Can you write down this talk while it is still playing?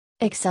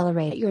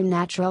Accelerate your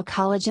natural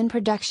collagen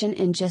production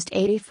in just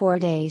 84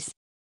 days.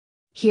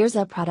 Here's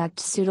a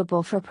product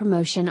suitable for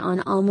promotion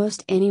on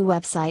almost any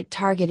website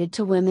targeted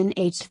to women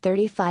aged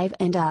 35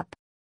 and up.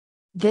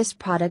 This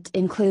product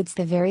includes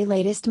the very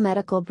latest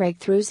medical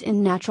breakthroughs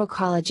in natural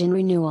collagen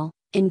renewal,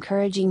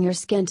 encouraging your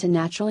skin to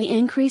naturally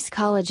increase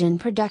collagen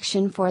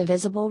production for a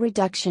visible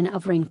reduction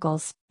of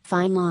wrinkles,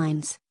 fine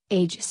lines,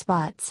 age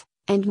spots,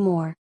 and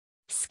more.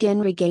 Skin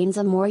regains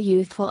a more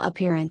youthful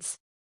appearance.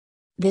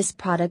 This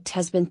product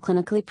has been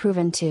clinically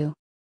proven to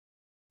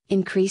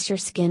increase your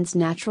skin's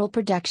natural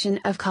production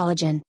of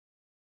collagen,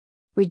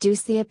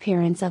 reduce the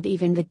appearance of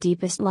even the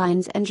deepest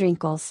lines and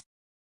wrinkles,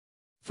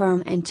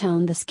 firm and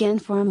tone the skin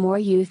for a more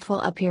youthful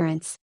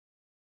appearance,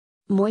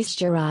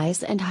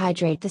 moisturize and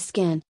hydrate the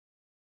skin,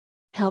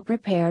 help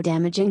repair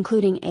damage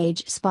including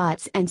age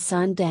spots and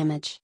sun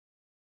damage.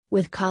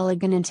 With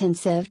Collagen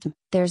Intensive,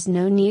 there's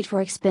no need for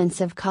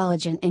expensive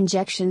collagen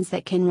injections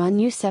that can run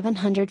you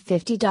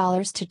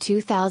 $750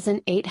 to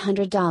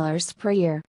 $2,800 per year.